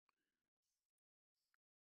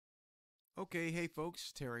Okay, hey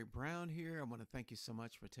folks, Terry Brown here. I want to thank you so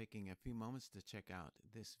much for taking a few moments to check out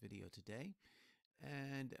this video today.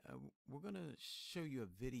 And we're going to show you a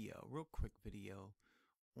video, a real quick video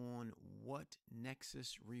on what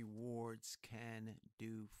Nexus Rewards can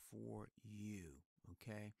do for you.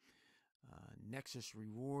 Okay, Nexus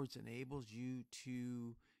Rewards enables you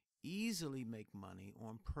to easily make money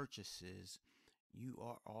on purchases you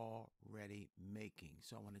are already making.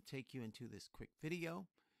 So I want to take you into this quick video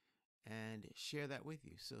and share that with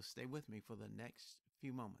you. So stay with me for the next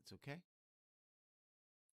few moments, okay?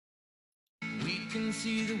 We can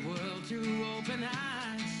see the world through open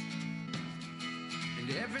eyes, and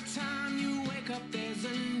every time you wake up there's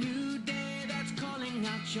a new day that's calling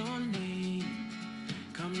out your name.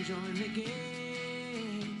 Come join the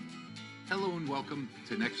game. Hello and welcome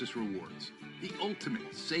to Nexus Rewards, the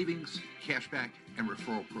ultimate savings, cashback, and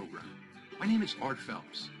referral program. My name is Art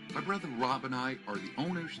Phelps. My brother Rob and I are the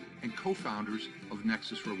owners and co-founders of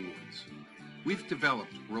Nexus Rewards. We've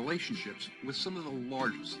developed relationships with some of the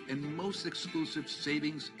largest and most exclusive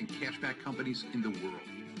savings and cashback companies in the world.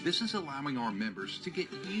 This is allowing our members to get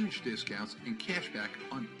huge discounts and cashback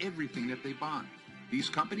on everything that they buy. These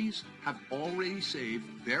companies have already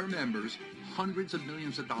saved their members hundreds of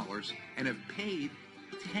millions of dollars and have paid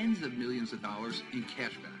tens of millions of dollars in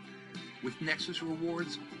cashback. With Nexus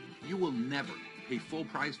Rewards, you will never pay full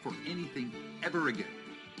price for anything ever again.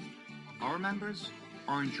 Our members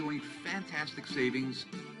are enjoying fantastic savings,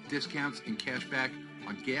 discounts, and cashback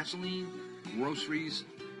on gasoline, groceries,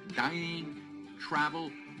 dining,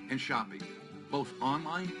 travel, and shopping, both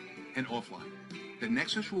online and offline. The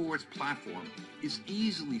Nexus Rewards platform is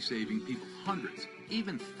easily saving people hundreds,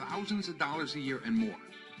 even thousands of dollars a year and more.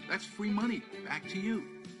 That's free money back to you.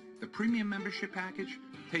 The premium membership package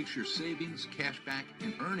takes your savings, cashback,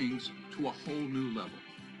 and earnings to a whole new level.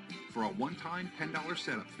 For a one-time $10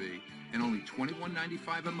 setup fee and only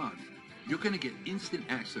 $21.95 a month, you're going to get instant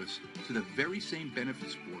access to the very same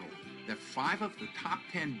benefits portal that 5 of the top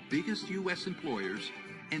 10 biggest U.S. employers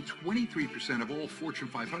and 23% of all Fortune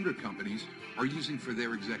 500 companies are using for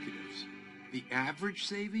their executives. The average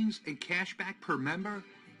savings and cashback per member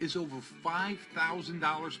is over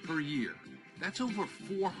 $5,000 per year. That's over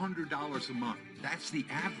 $400 a month. That's the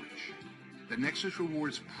average. The Nexus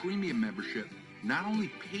Rewards Premium membership not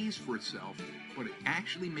only pays for itself, but it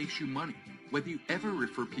actually makes you money, whether you ever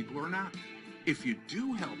refer people or not. If you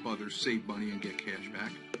do help others save money and get cash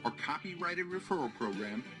back, our copyrighted referral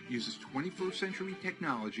program uses 21st century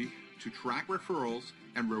technology to track referrals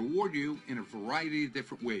and reward you in a variety of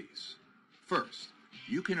different ways. First,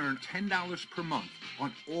 you can earn $10 per month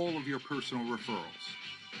on all of your personal referrals.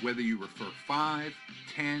 Whether you refer 5,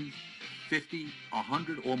 10, 50,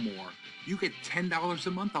 100 or more, you get $10 a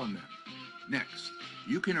month on them. Next,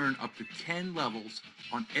 you can earn up to 10 levels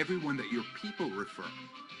on everyone that your people refer.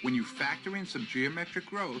 When you factor in some geometric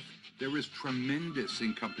growth, there is tremendous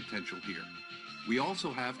income potential here. We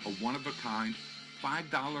also have a one-of-a-kind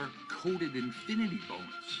 $5 coded infinity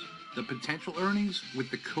bonus. The potential earnings with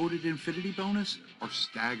the coded infinity bonus are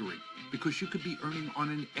staggering because you could be earning on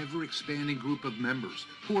an ever-expanding group of members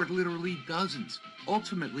who are literally dozens,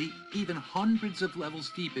 ultimately even hundreds of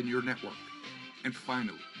levels deep in your network. And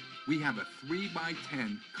finally, we have a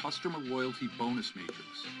 3x10 customer loyalty bonus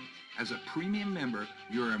matrix. As a premium member,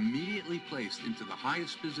 you're immediately placed into the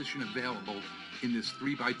highest position available in this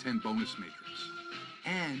 3x10 bonus matrix.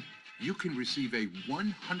 And you can receive a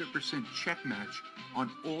 100% check match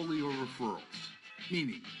on all your referrals.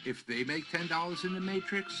 Meaning, if they make $10 in the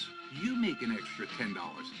matrix, you make an extra $10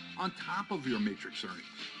 on top of your matrix earnings.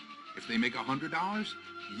 If they make $100,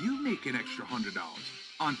 you make an extra $100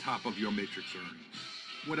 on top of your matrix earnings.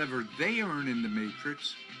 Whatever they earn in the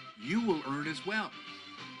matrix, you will earn as well.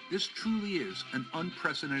 This truly is an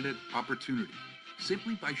unprecedented opportunity.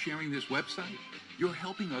 Simply by sharing this website, you're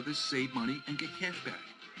helping others save money and get cash back,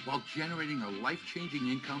 while generating a life-changing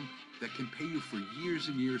income that can pay you for years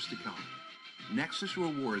and years to come. Nexus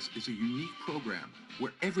Rewards is a unique program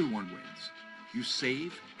where everyone wins. You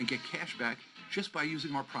save and get cash back just by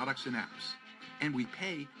using our products and apps. And we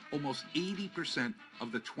pay almost 80%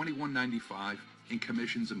 of the $21.95 in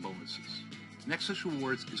commissions and bonuses. Nexus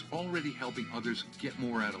Rewards is already helping others get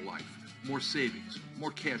more out of life. More savings,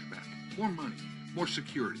 more cash back, more money, more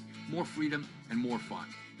security, more freedom, and more fun.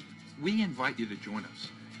 We invite you to join us.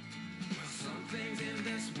 Some things in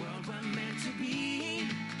this world were meant to be,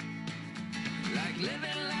 like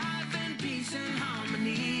living life in peace and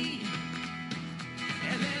harmony.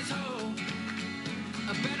 And there's hope,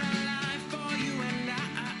 a better life for you and I.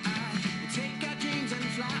 We'll take our dreams and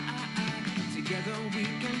fly. Together we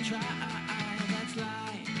can try. That's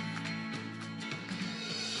life.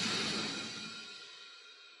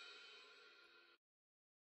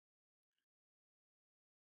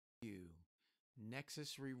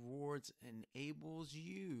 Nexus Rewards enables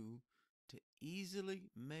you to easily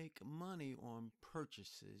make money on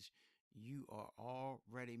purchases you are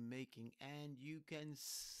already making, and you can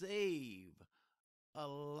save a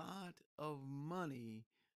lot of money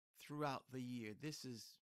throughout the year. This is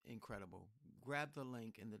incredible. Grab the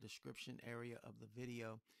link in the description area of the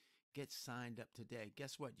video. Get signed up today.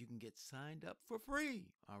 Guess what? You can get signed up for free.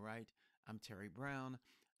 All right. I'm Terry Brown.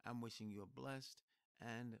 I'm wishing you a blessed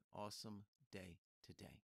and awesome day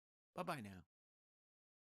today. Bye-bye now.